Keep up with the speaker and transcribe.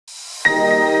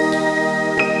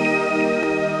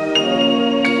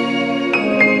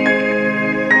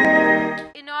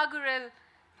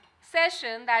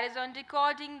session that is on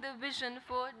decoding the vision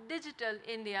for digital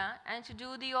India. And to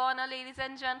do the honor, ladies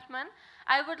and gentlemen,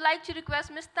 I would like to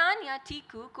request Ms. Taniya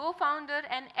Tikoo, co-founder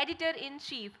and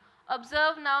editor-in-chief,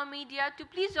 ObserveNow Media, to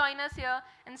please join us here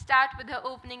and start with her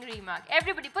opening remark.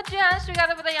 Everybody, put your hands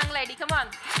together for the young lady. Come on.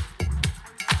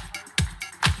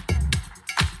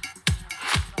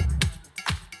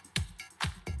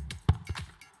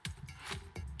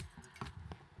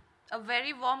 A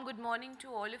very warm good morning to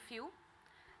all of you,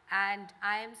 and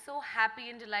I am so happy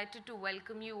and delighted to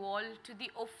welcome you all to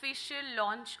the official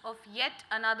launch of yet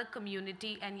another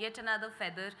community and yet another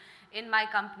feather in my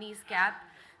company's cap.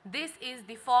 This is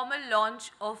the formal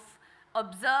launch of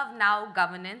ObserveNow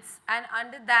governance, and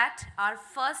under that our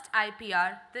first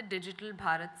IPR, the Digital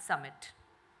Bharat Summit.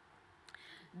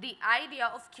 The idea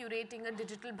of curating a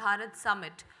Digital Bharat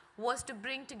Summit was to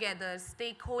bring together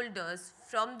stakeholders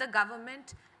from the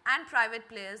government and private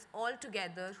players all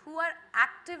together who are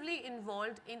actively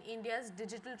involved in India's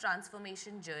digital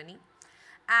transformation journey.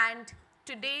 And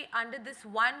today, under this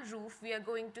one roof, we are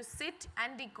going to sit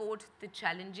and decode the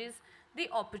challenges, the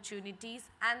opportunities,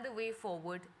 and the way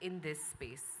forward in this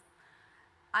space.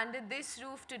 Under this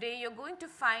roof today, you're going to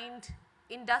find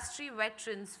industry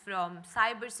veterans from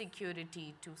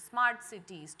cybersecurity to smart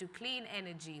cities to clean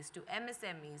energies to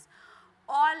MSMEs,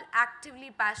 all actively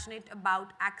passionate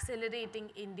about accelerating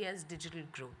India's digital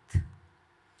growth.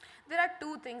 There are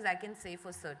two things I can say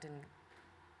for certain.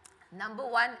 Number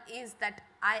one is that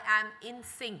I am in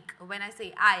sync. When I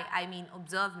say I mean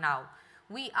ObserveNow.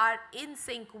 We are in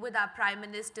sync with our Prime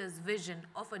Minister's vision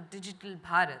of a digital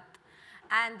Bharat.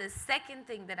 And the second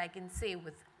thing that I can say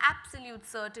with absolute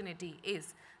certainty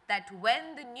is that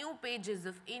when the new pages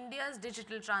of India's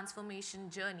digital transformation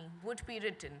journey would be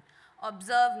written,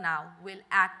 ObserveNow will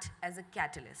act as a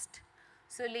catalyst.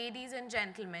 So ladies and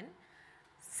gentlemen,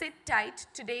 sit tight.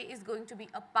 Today is going to be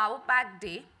a power-packed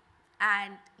day,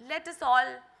 and let us all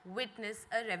witness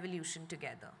a revolution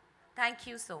together. Thank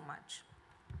you so much.